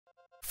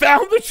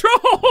found the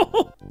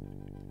troll!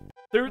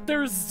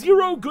 There's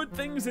zero good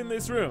things in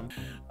this room.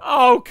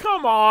 Oh,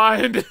 come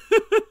on.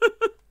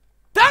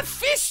 That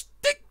fish,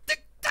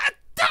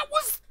 that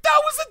was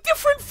a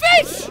different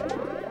fish!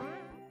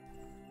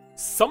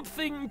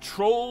 Something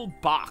troll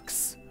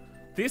box.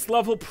 This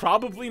level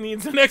probably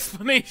needs an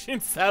explanation.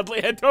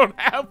 Sadly, I don't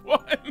have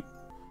one.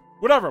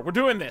 Whatever, we're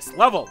doing this.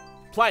 Level.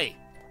 Play.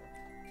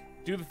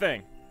 Do the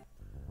thing.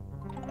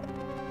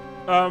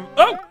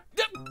 Oh!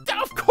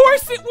 Of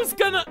course it was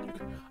gonna...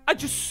 I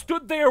just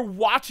stood there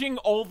watching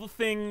all the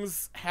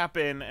things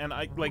happen, and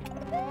I, like...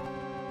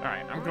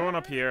 Alright, I'm going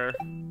up here.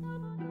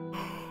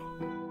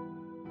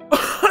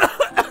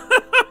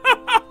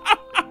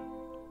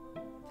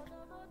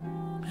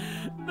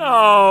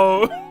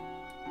 No!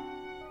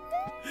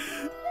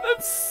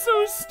 That's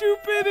so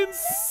stupid and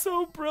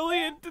so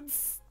brilliant.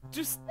 It's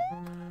just...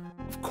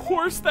 Of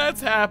course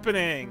that's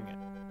happening.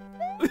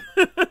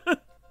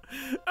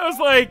 I was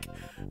like...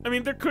 I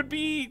mean, there could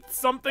be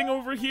something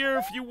over here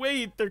if you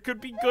wait. There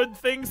could be good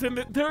things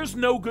in there's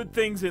no good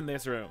things in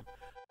this room.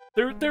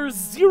 There's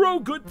zero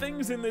good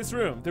things in this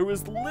room. There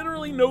was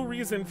literally no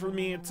reason for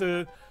me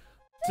to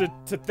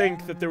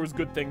think that there was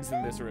good things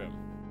in this room.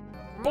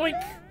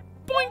 Boink!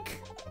 Boink!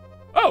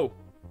 Oh!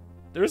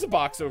 There's a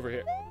box over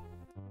here.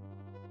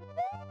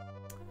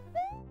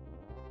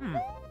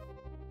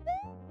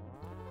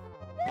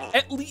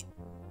 At least...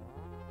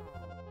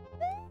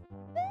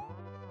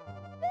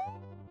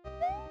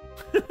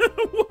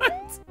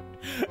 What?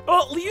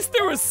 Well, at least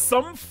there was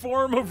some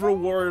form of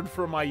reward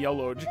for my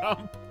yellow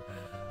jump.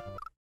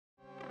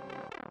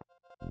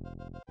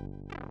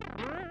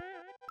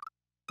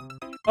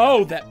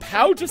 Oh, that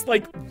POW just,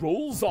 like,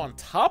 rolls on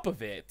top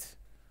of it.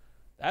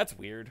 That's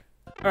weird.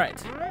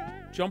 Alright.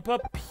 Jump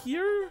up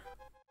here?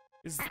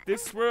 Is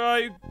this where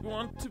I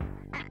want to...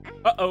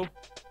 Uh-oh.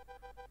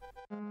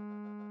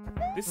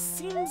 This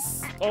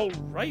seems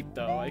alright,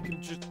 though. I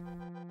can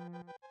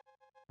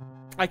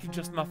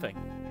just nothing.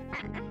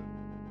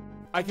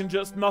 I can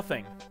just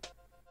nothing.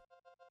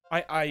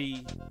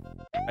 I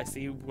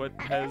see what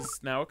has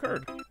now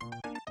occurred.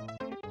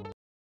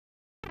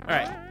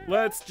 Alright,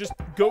 let's just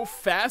go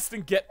fast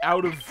and get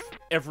out of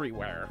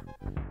everywhere.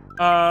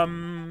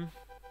 That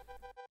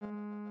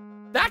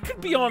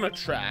could be on a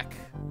track.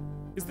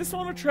 Is this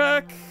on a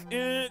track?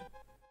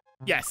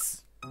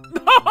 Yes.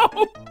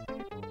 No!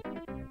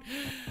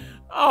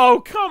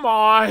 Oh, come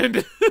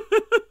on!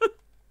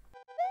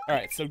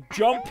 Alright, so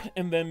jump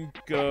and then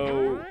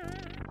go...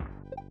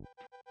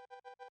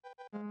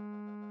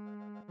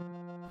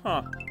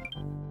 Huh.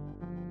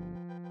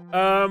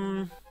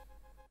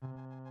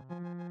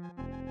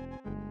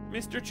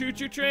 Mr.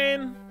 Choo-Choo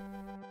Train?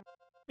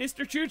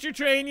 Mr. Choo-Choo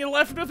Train, you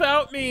left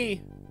without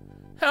me!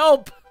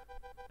 Help!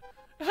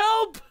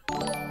 Help!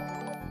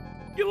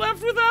 You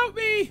left without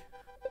me!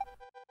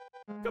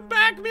 Come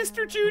back,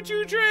 Mr.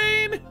 Choo-Choo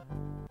Train!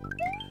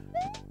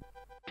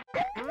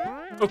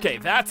 Okay,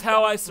 that's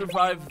how I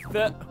survived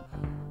that.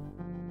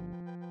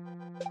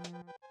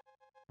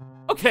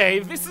 Okay,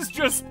 this is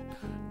just...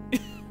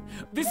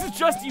 This is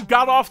just you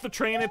got off the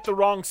train at the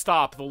wrong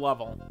stop, the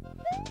level.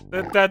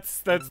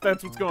 That's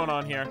what's going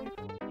on here.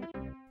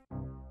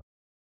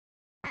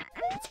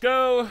 Let's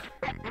go.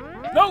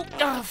 No!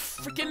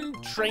 Freaking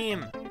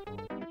train.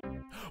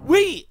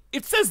 Wait!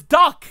 It says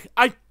duck!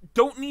 I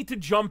don't need to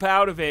jump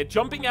out of it.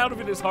 Jumping out of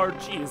it is hard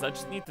cheese. I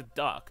just need to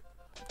duck.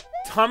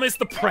 Thomas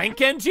the Prank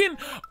Engine?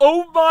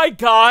 Oh my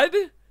god!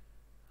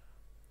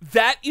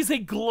 That is a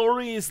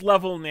glorious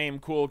level name,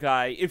 cool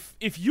guy.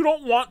 If you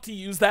don't want to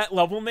use that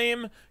level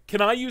name, can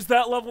I use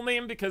that level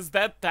name? Because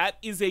that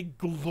is a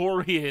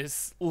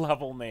glorious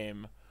level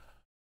name.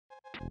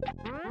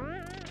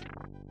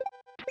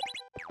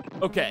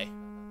 Okay.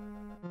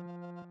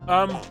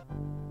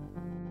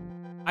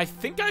 I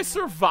think I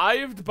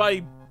survived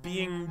by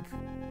being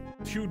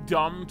too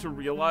dumb to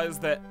realize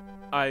that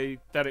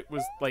it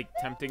was, like,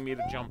 tempting me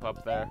to jump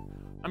up there.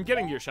 I'm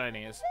getting your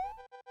shinies.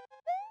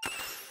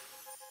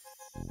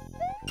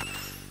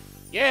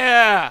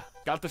 Yeah!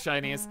 Got the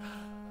shinies.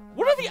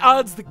 What are the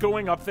odds that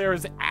going up there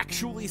is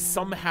actually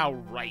somehow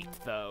right,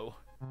 though?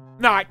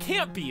 Nah, it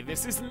can't be.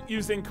 This isn't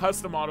using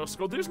custom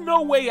auto-scroll. There's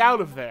no way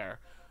out of there.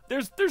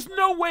 There's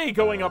no way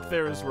going up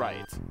there is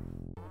right.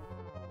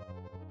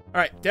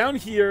 Alright, down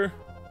here.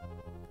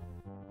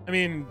 I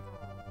mean,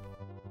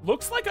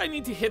 looks like I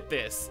need to hit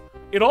this.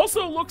 It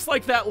also looks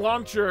like that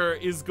launcher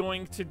is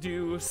going to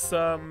do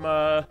some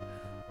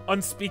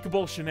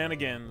unspeakable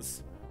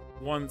shenanigans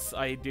once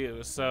I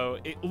do. So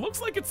it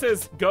looks like it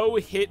says go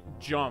hit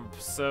jump.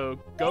 So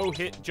go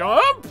hit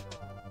jump.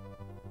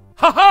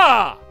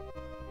 Haha!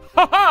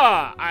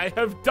 Haha! I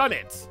have done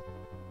it.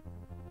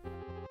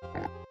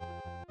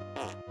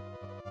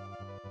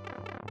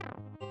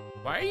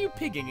 Why are you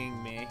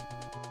pigging me?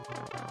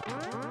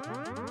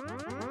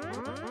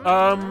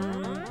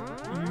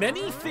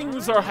 Many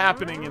things are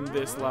happening in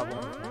this level.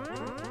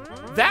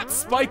 That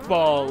spike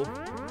ball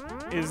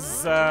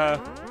is,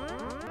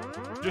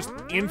 just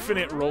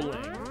infinite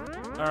rolling.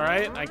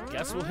 Alright, I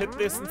guess we'll hit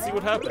this and see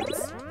what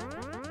happens.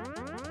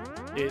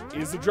 It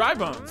is a dry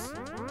bones.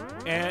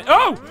 And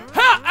oh,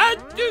 ha!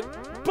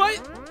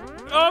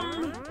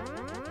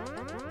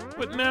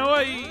 But now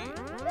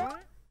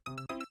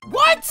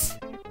what?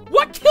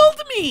 What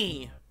killed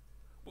me?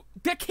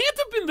 That can't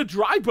have been the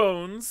dry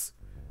bones.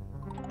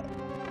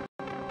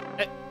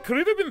 Could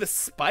it have been the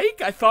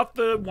spike? I thought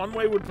the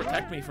one-way would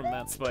protect me from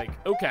that spike.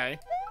 Okay,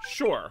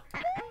 sure.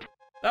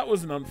 That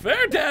was an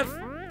unfair death.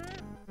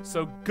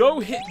 So go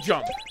hit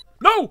jump.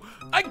 No!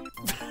 I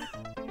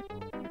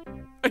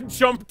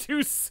jumped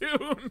too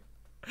soon.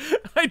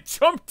 I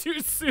jumped too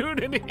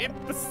soon and hit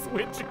the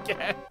switch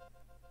again.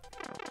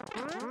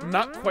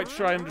 Not quite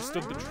sure I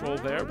understood the troll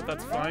there, but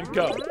that's fine.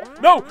 Go.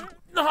 No!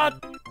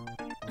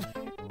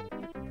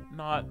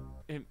 Not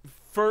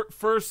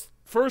first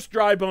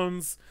dry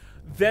bones,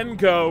 then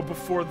go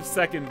before the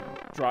second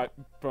dry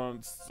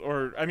bones.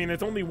 Or, I mean,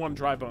 it's only one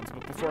dry bones,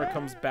 but before it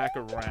comes back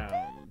around.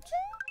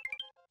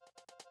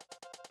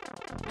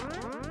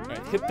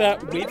 Alright, hit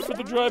that, wait for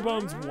the dry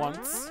bones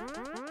once,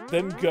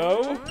 then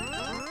go,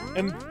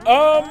 and,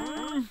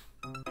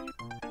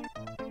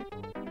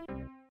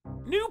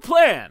 new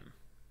plan!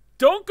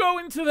 Don't go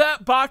into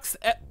that box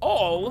at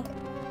all,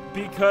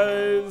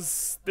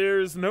 because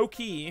there's no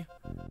key,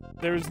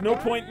 there's no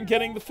point in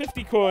getting the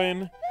 50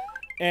 coin,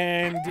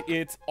 and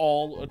it's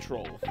all a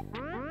troll.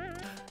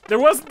 There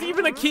wasn't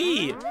even a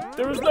key!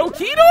 There was no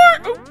key door!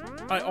 Oh,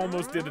 I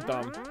almost did a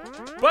dumb.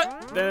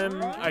 But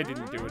then I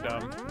didn't do a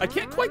dumb. I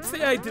can't quite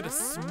say I did a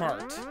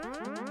smart.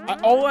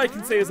 All I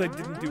can say is I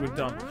didn't do a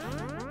dumb.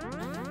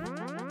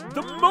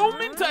 The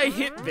moment I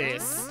hit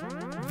this,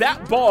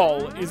 that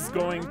ball is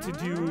going to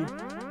do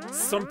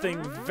something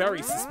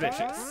very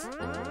suspicious.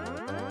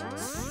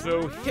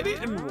 So hit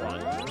it and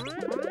run.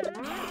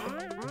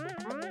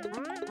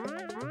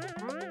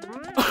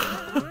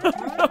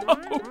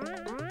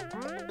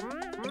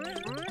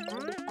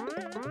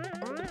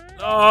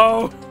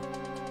 No!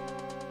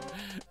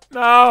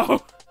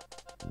 No!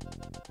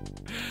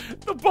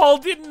 The ball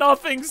did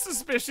nothing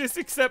suspicious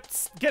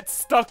except get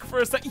stuck for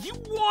a sec. He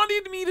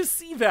wanted me to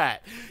see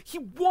that. He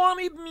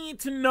wanted me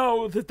to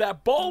know that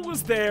that ball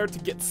was there, to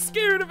get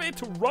scared of it,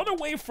 to run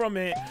away from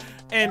it,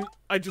 and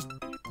I just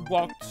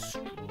walked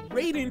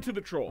straight into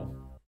the troll.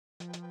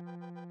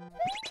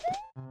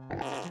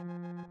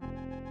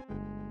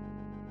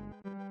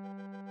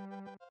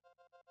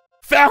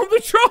 Found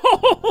the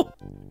troll!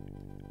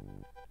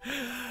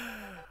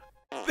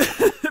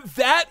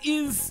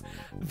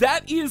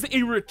 That is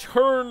a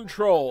return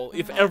troll,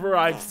 if ever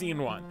I've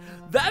seen one.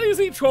 That is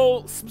a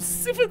troll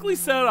specifically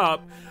set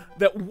up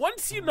that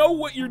once you know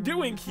what you're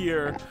doing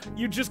here,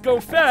 you just go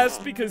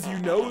fast because you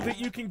know that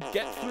you can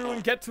get through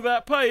and get to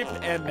that pipe,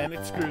 and then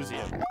it screws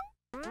you.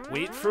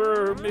 Wait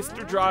for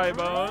Mr.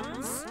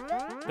 Drybones,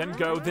 then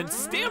go, then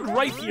stand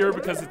right here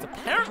because it's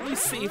apparently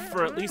safe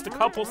for at least a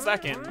couple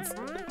seconds.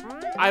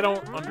 I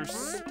don't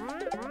understand.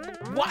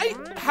 Why?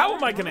 How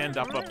am I gonna end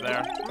up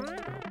there?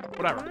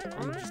 Whatever.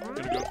 I'm just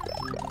gonna go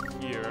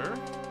here.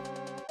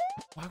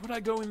 Why would I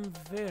go in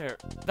there?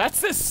 That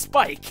says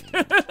spike.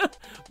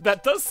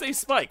 That does say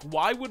spike.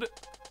 Why would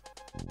it?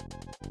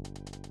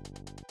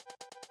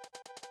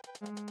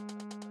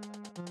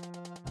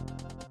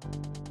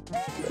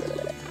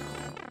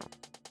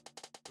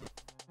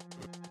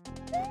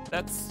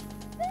 That's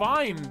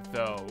fine,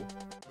 though.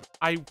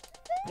 I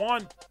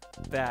want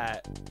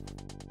that.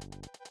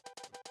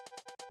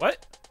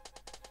 What?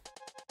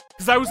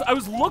 Because I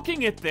was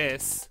looking at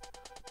this,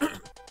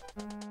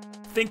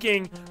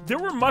 thinking there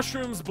were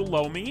mushrooms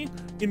below me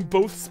in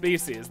both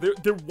spaces.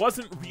 There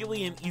wasn't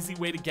really an easy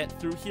way to get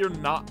through here,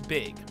 not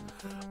big.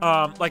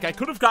 Like, I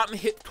could have gotten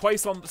hit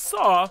twice on the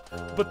saw,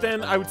 but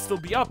then I would still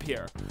be up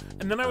here.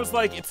 And then I was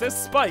like, it says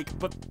spike,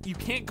 but you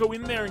can't go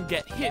in there and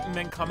get hit and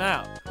then come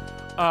out.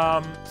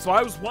 So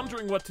I was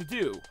wondering what to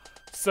do.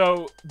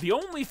 So the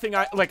only thing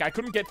I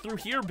couldn't get through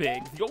here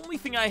big. The only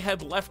thing I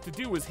had left to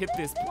do was hit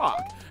this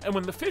block. And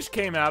when the fish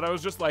came out, I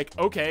was just like,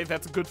 okay,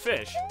 that's a good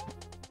fish.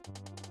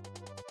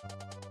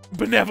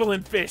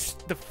 Benevolent fish,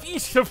 the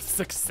feast of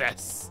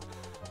success.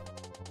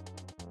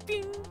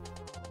 Ding.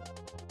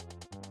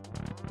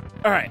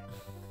 All right.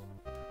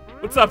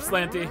 What's up,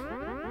 Slanty?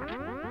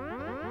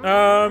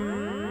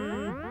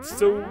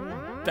 So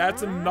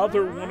that's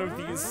another one of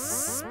these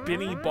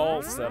spinny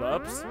ball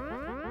setups.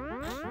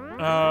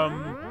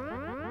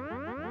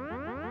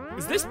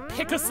 Is this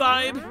pick a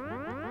side?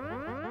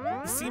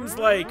 It seems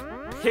like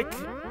pick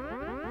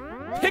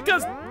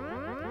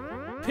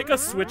a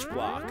switch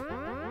block.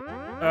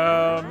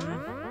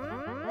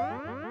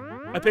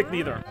 I pick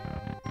neither.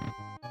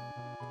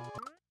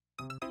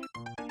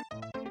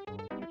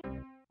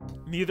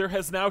 Neither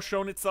has now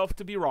shown itself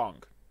to be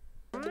wrong.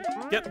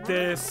 Get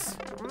this.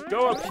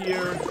 Go up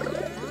here.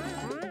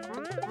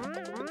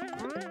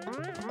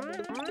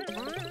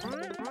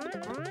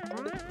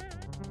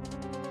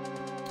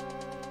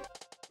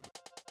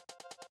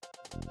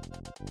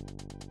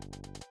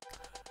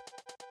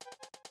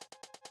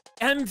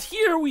 And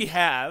here we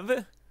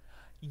have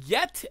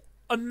yet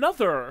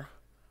another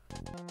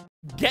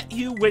get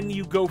you when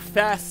you go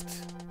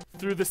fast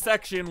through the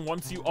section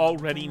once you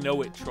already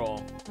know it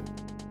troll.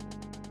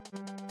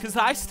 Because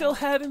I still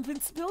had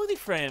invincibility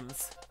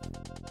frames.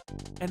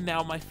 And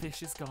now my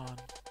fish is gone.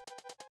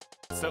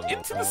 So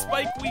into the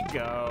spike we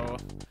go.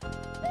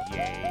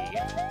 Yay.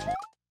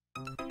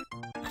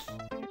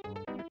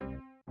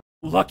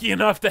 Lucky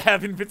enough to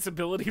have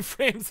invincibility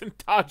frames and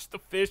dodge the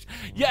fish.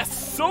 Yes,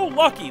 so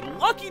lucky.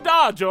 Lucky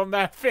dodge on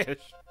that fish.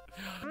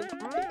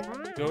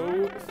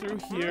 Go through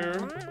here.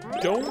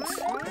 Don't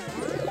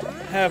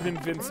have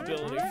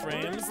invincibility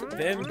frames.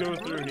 Then go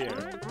through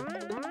here.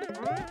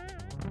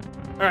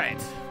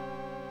 Alright.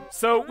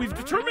 So we've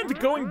determined that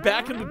going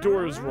back in the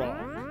door is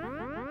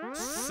wrong.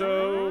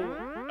 So,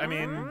 I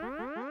mean,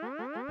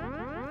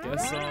 I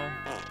guess so.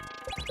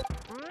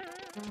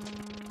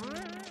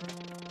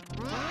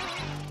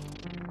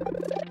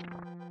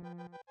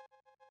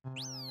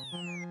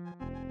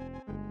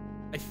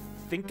 I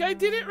think I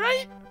did it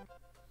right?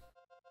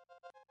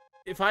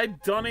 If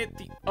I'd done it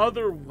the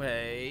other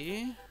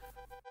way,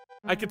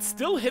 I could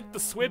still hit the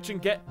switch and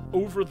get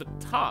over the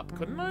top,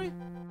 couldn't I?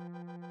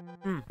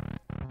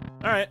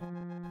 Alright.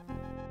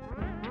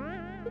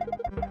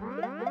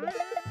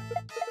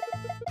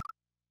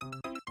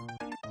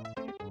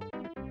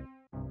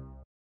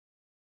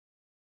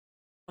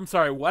 I'm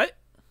sorry, what?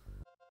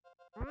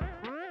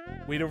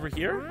 Wait over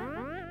here?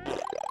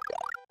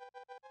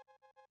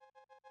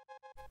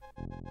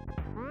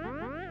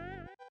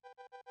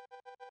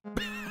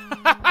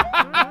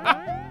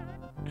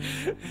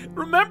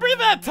 Remember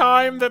that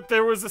time that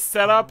there was a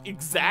setup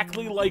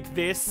exactly like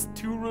this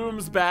 2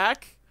 rooms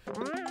back?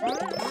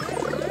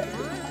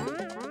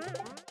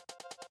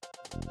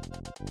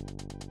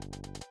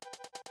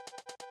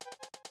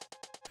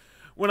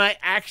 When I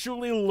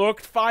actually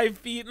looked 5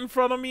 feet in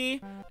front of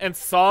me and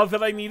saw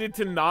that I needed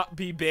to not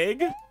be big?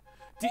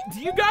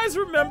 Do you guys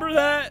remember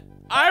that?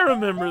 I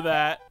remember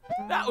that.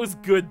 That was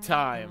good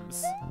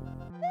times.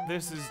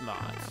 This is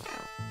not.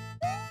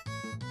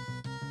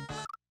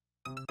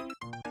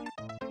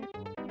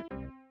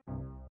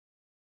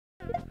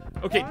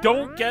 Okay,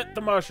 don't get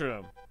the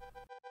mushroom.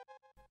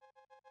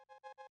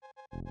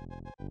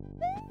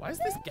 Why is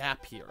this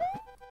gap here?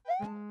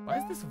 Why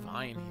is this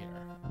vine here?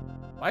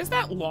 Why is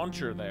that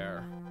launcher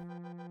there?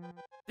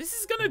 This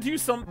is gonna do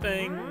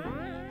something...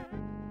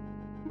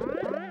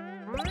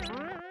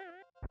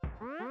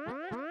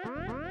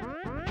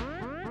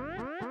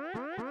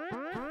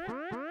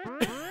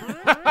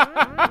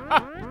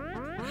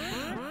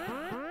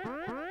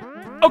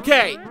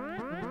 Okay.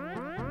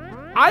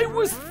 I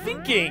was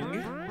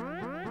thinking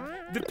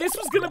that this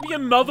was gonna be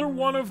another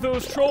one of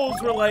those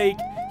trolls where, like,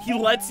 he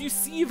lets you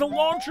see the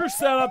launcher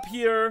setup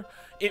here.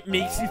 It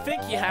makes you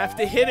think you have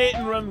to hit it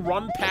and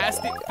run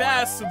past it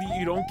fast so that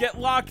you don't get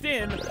locked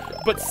in.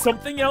 But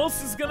something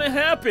else is gonna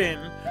happen.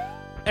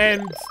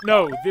 And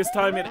no, this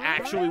time it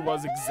actually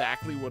was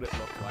exactly what it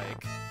looked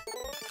like.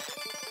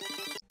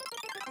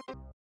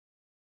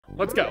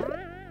 Let's go.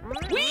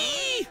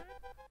 Whee!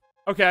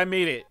 Okay, I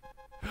made it.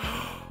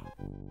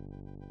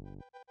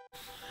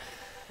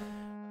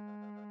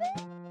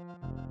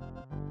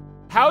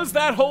 How's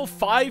that whole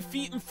 5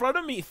 feet in front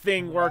of me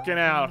thing working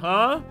out,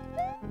 huh?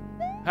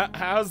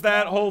 How's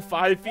that whole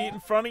 5 feet in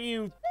front of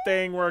you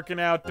thing working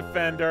out,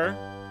 Defender?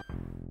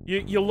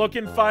 You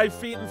looking 5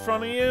 feet in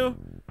front of you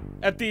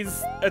at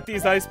these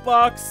ice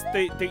blocks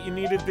that you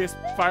needed this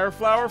fire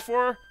flower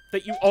for,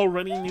 that you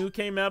already knew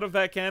came out of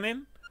that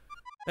cannon?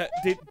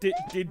 Did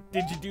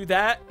you do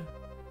that?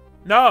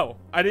 No,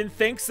 I didn't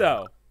think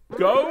so.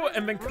 Go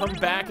and then come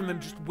back and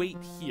then just wait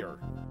here.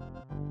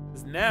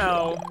 'Cause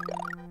now,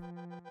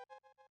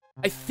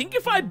 I think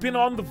if I'd been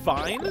on the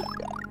vine,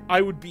 I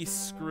would be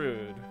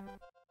screwed.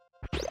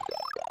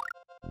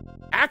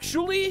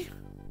 Actually?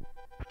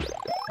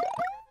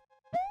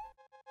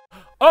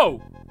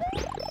 Oh!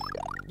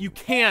 You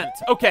can't.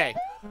 Okay.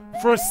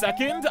 For a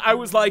second, I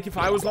was like, if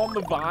I was on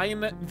the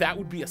vine, that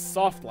would be a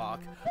soft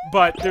lock.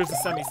 But there's a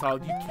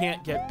semi-solid. You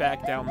can't get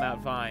back down that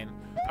vine.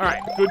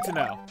 Alright, good to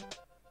know.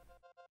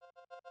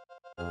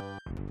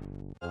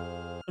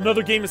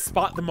 Another game is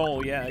Spot the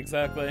Mole. Yeah,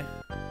 exactly.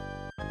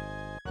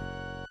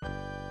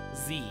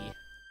 Z.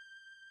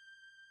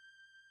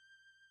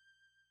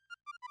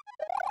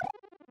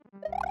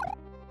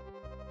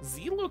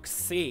 Z looks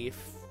safe.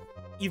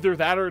 Either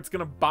that or it's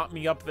gonna bop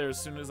me up there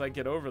as soon as I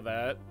get over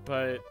that,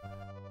 but...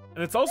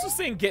 And it's also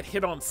saying get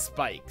hit on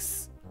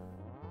spikes.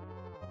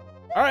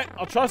 Alright,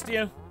 I'll trust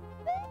you.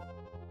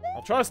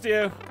 I'll trust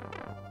you.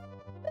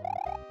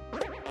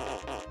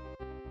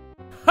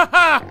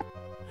 Haha!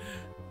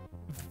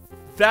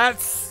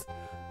 That's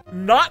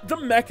not the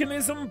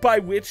mechanism by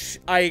which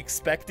I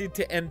expected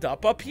to end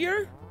up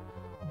here,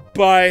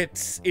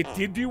 but it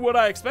did do what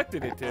I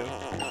expected it to.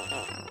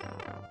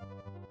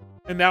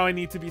 And now I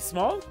need to be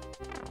small?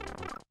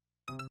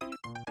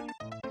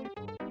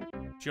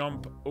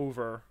 Jump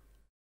over.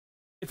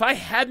 If I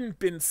hadn't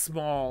been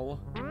small...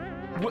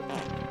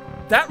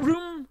 That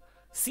room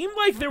seemed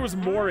like there was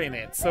more in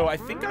it, so I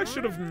think I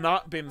should have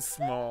not been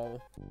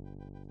small.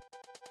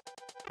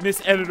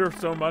 Miss Editor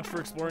so much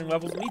for exploring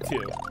levels. Me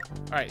too.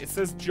 Alright, it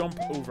says jump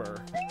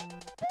over.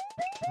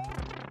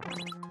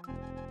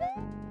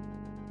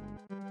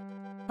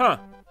 Huh.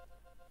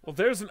 Well,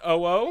 there's an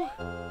OO.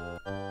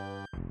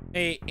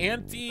 A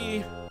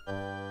anti-soft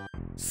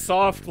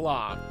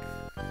lock.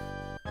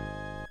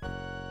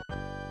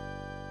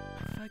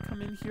 If I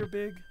come in here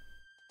big?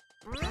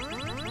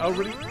 Oh,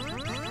 really?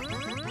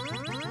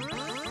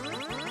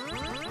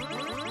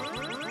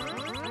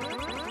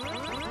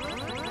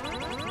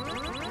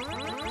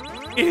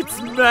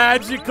 It's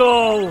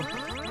magical!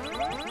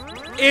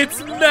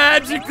 It's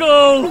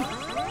magical!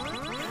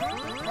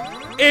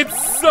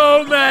 It's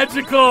so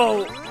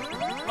magical!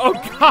 Oh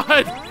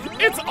god!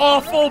 It's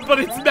awful, but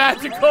it's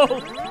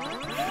magical!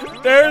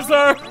 There's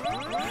our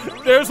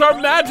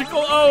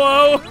magical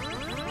OO!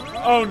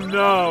 Oh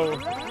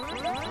no.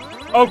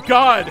 Oh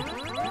god!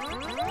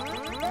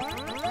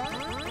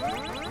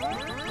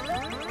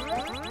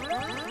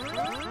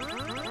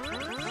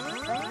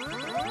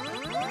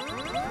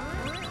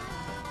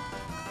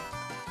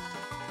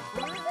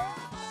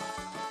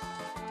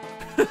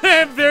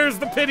 And there's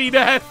the pity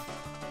death!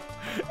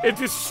 It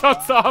just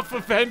shuts off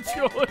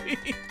eventually.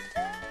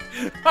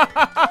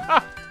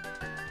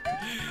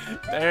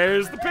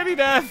 There's the pity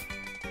death.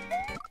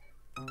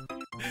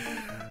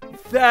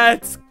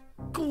 That's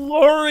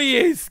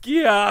glorious,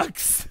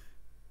 gioksz.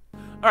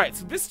 Alright,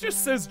 so this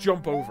just says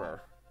jump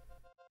over.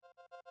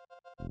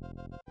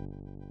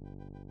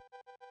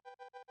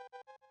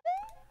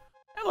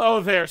 Hello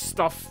there,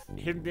 stuff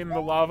hidden in the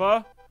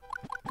lava.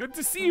 Good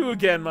to see you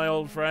again, my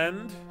old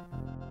friend.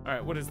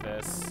 Alright, what is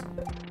this?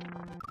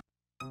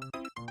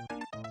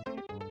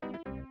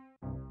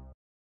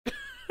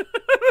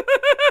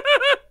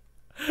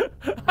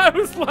 I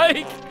was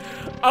like,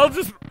 I'll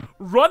just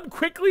run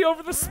quickly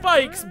over the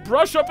spikes,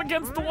 brush up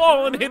against the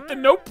wall, and hit the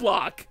note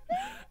block.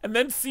 And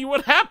then see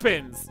what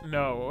happens.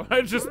 No,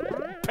 I just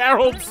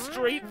barreled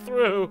straight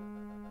through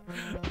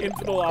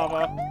into the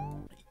lava.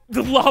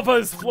 The lava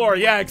is floor,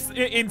 yeah,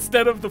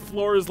 instead of the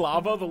floor is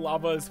lava, the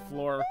lava is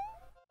floor.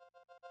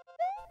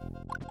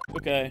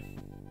 Okay.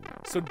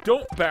 So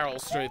don't barrel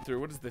straight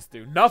through. What does this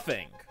do?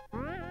 Nothing.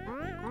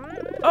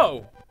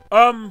 Oh.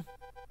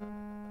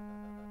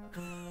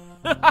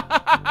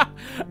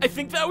 I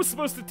think that was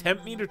supposed to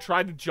tempt me to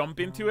try to jump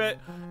into it,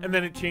 and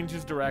then it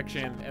changes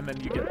direction, and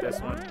then you get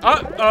this one.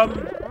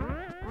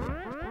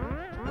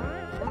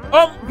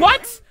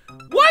 What?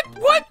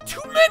 What?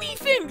 Too many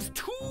things!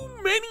 Too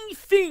many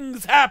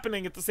things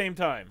happening at the same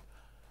time.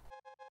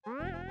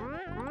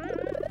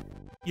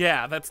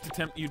 Yeah, that's to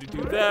tempt you to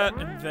do that,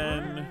 and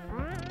then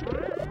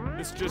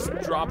this just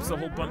drops a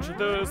whole bunch of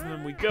those, and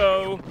then we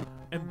go,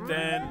 and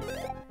then...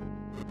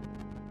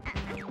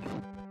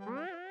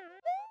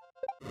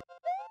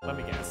 Let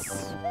me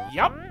guess.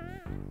 Yup.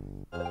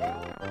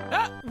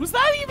 Was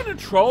that even a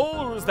troll,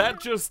 or was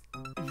that just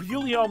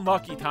really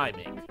unlucky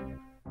timing?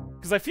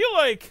 Because I feel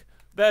like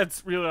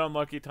that's really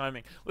unlucky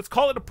timing. Let's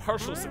call it a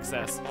partial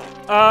success.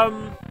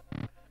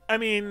 I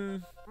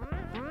mean,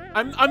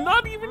 I'm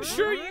not even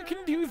sure you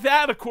can do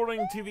that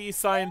according to the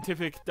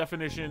scientific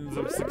definitions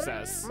of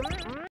success.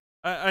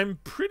 I'm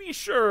pretty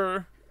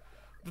sure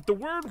that the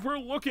word we're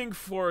looking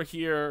for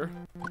here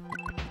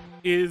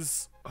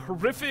is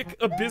horrific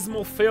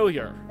abysmal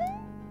failure.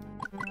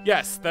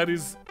 Yes, that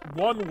is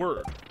one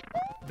word.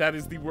 That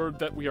is the word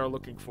that we are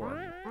looking for.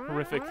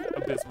 Horrific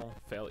abysmal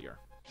failure.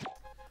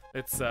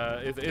 It's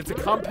a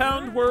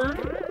compound word.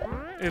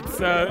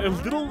 It's a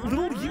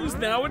little used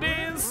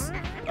nowadays.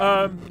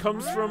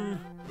 Comes from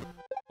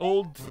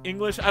Old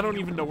English. I don't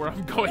even know where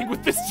I'm going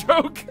with this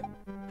joke.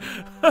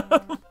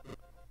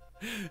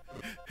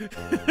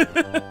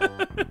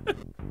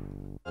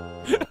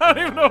 I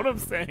don't even know what I'm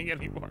saying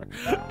anymore.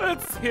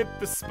 Let's hit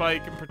the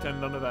spike and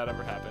pretend none of that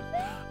ever happened.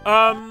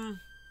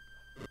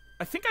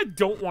 I think I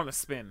don't want to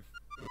spin.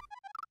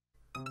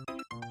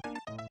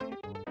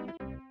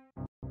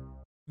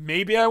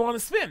 Maybe I want to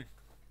spin.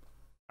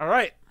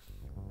 Alright.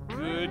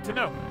 Good to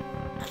know.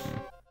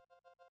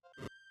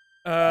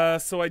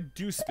 So I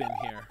do spin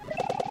here.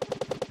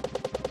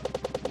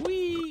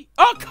 Whee!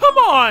 Oh, come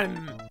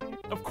on!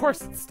 Of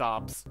course it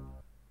stops.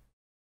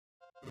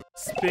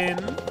 Spin.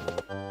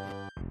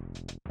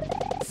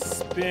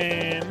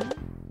 Spin.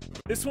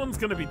 This one's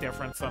gonna be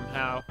different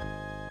somehow.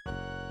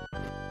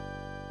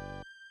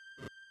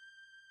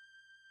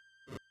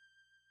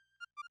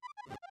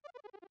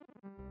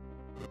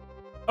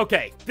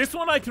 Okay, this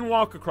one I can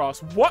walk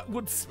across. What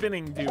would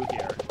spinning do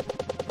here?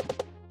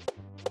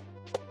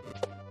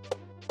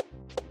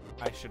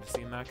 I should have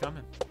seen that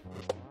coming.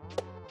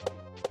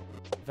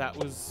 That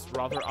was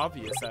rather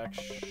obvious,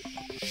 actually.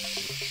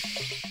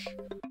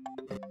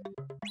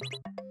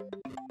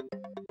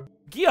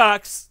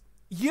 gioksz,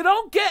 you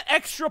don't get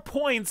extra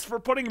points for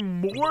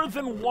putting more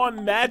than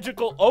one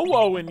magical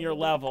OO in your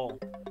level.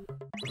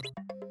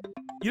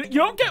 You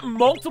don't get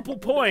multiple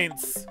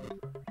points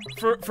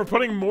for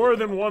putting more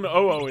than one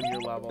OO in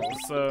your level,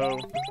 so...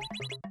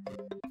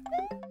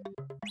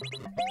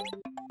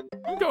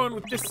 I'm going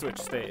with this switch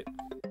state.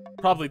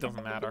 Probably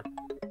doesn't matter.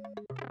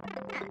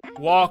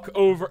 Walk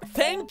over.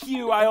 Thank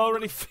you! I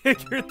already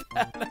figured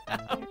that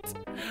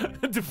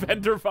out.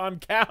 Defender Von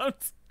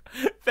Count.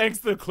 Thanks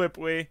to the clip,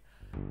 we.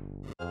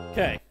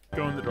 Okay,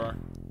 go in the door.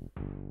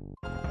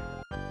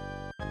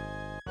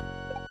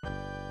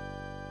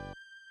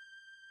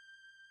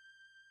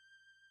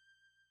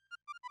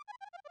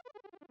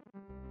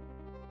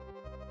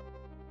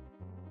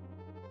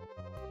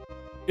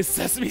 Is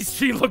Sesame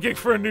Street looking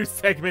for a new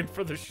segment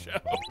for the show?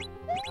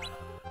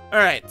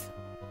 Alright.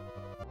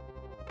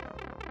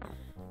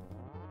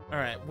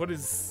 Alright, what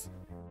is...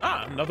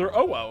 Ah, another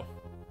OO.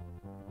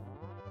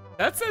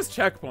 That says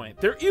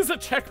checkpoint. There is a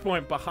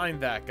checkpoint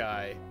behind that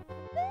guy.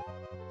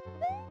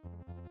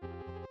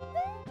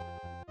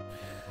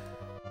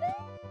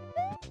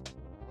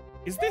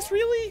 Is this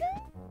really?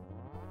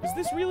 Is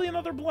this really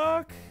another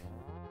block?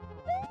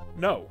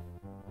 No.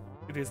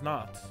 It is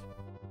not.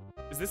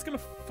 Is this gonna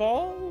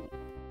fall?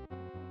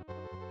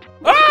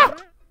 Ah!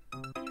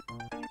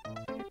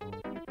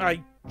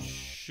 I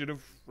should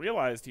have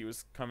realized he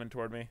was coming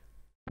toward me.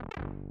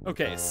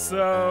 Okay,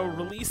 so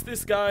release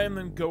this guy and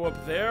then go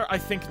up there? I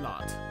think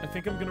not. I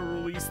think I'm gonna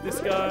release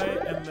this guy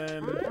and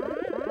then...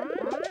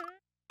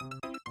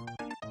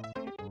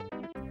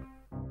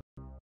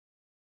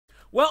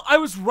 Well, I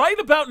was right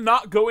about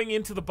not going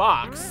into the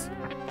box.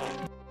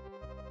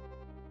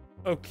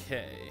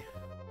 Okay.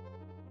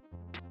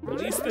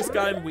 Release this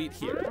guy and wait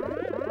here.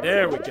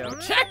 There we go.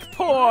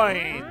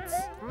 Checkpoint!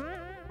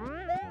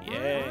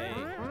 Yay.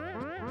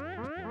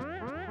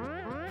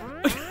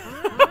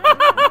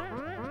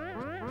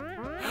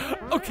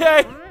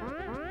 Okay.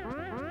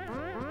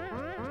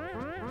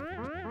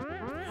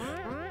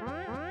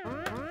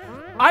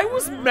 I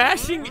was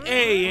mashing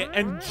A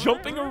and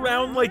jumping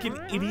around like an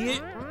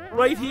idiot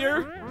right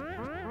here,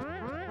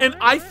 and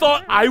I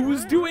thought I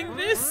was doing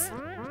this.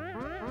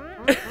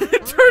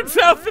 It turns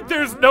out that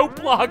there's no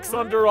blocks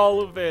under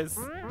all of this.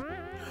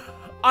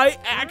 I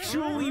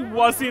actually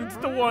wasn't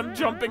the one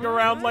jumping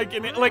around like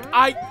an like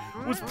I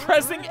was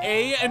pressing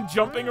A and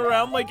jumping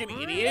around like an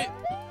idiot,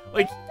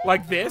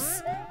 like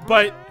this,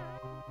 but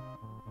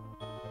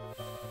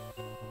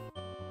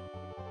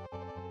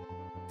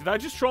did I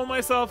just troll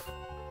myself?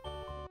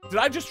 Did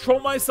I just troll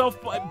myself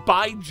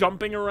by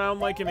jumping around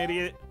like an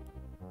idiot?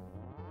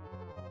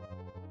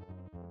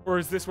 Or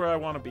is this where I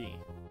want to be?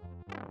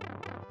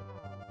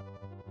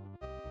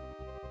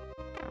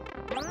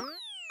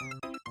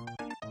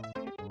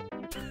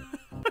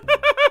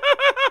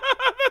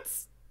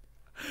 That's...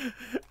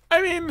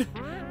 I mean,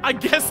 I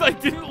guess I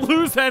didn't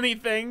lose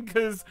anything,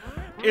 because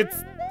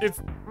it's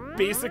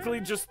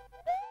basically just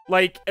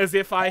like as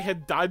if I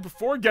had died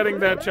before getting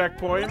that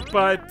checkpoint,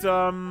 but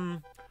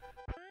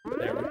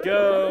there we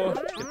go.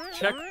 Get the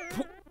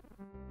checkpoint.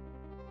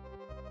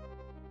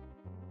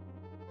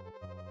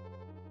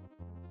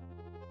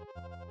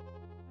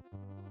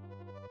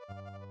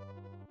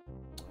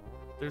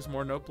 There's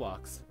more note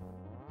blocks.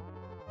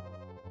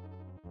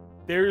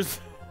 There's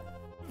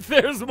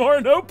more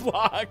note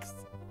blocks.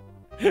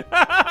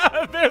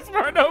 There's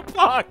more note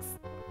blocks.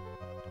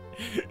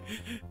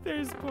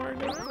 There's more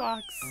note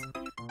blocks.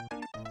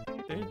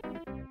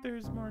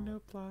 There's more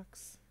note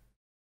blocks.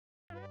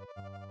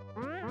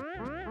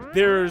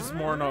 There's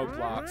more note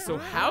blocks. So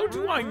how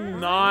do I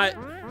not...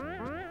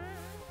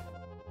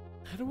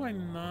 How do I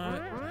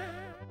not...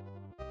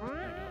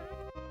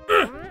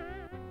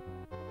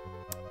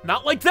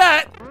 Not like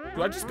that!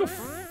 Do I just go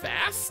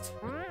fast?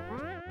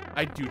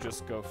 I do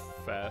just go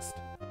fast.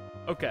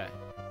 Okay.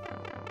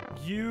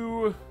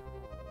 You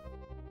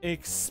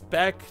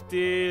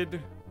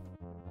expected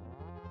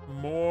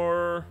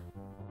more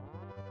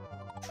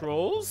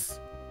trolls?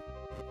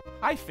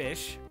 Hi,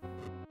 Fish.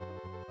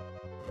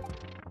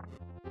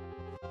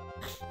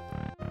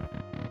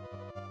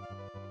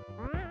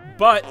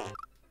 But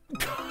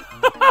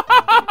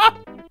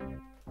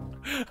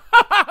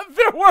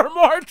there were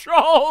more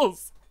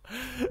trolls!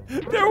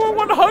 There were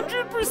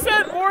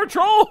 100% more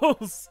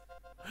trolls!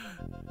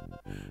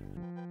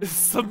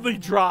 Suddenly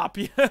drop,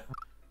 yeah.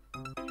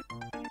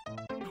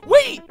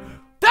 Wait!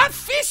 That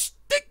fish!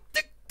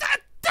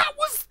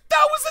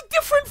 That was a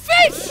different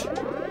fish!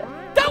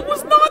 That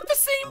was not the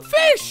same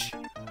fish!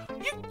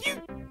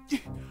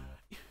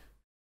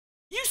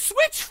 You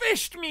switch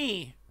fished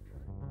me!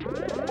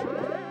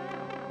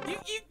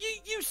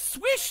 You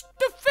swished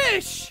the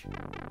fish!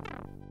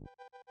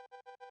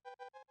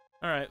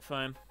 Alright,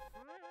 fine.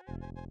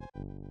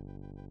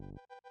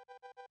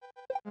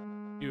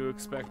 You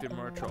expected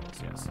more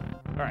trolls, yes.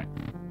 Alright.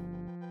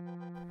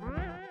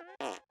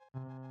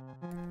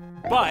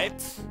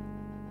 But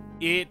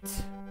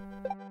it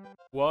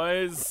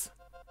was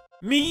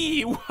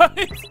me.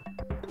 What?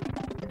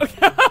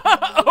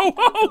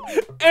 OO!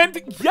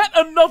 And yet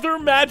another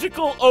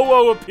magical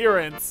OO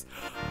appearance.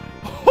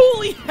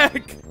 Holy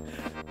heck!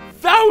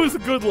 That was a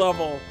good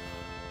level.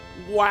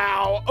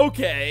 Wow,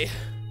 okay.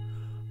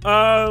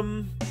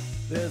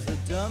 There's a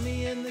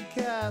dummy in the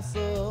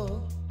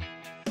castle.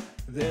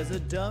 There's a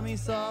dummy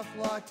soft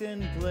locked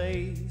in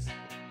place.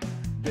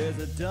 There's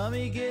a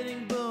dummy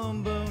getting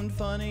boom boomed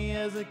funny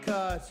as a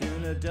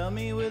cartoon. A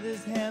dummy with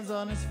his hands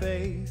on his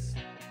face.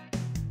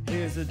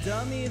 Here's a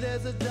dummy,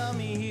 there's a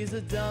dummy, he's a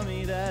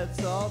dummy,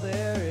 that's all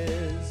there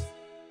is.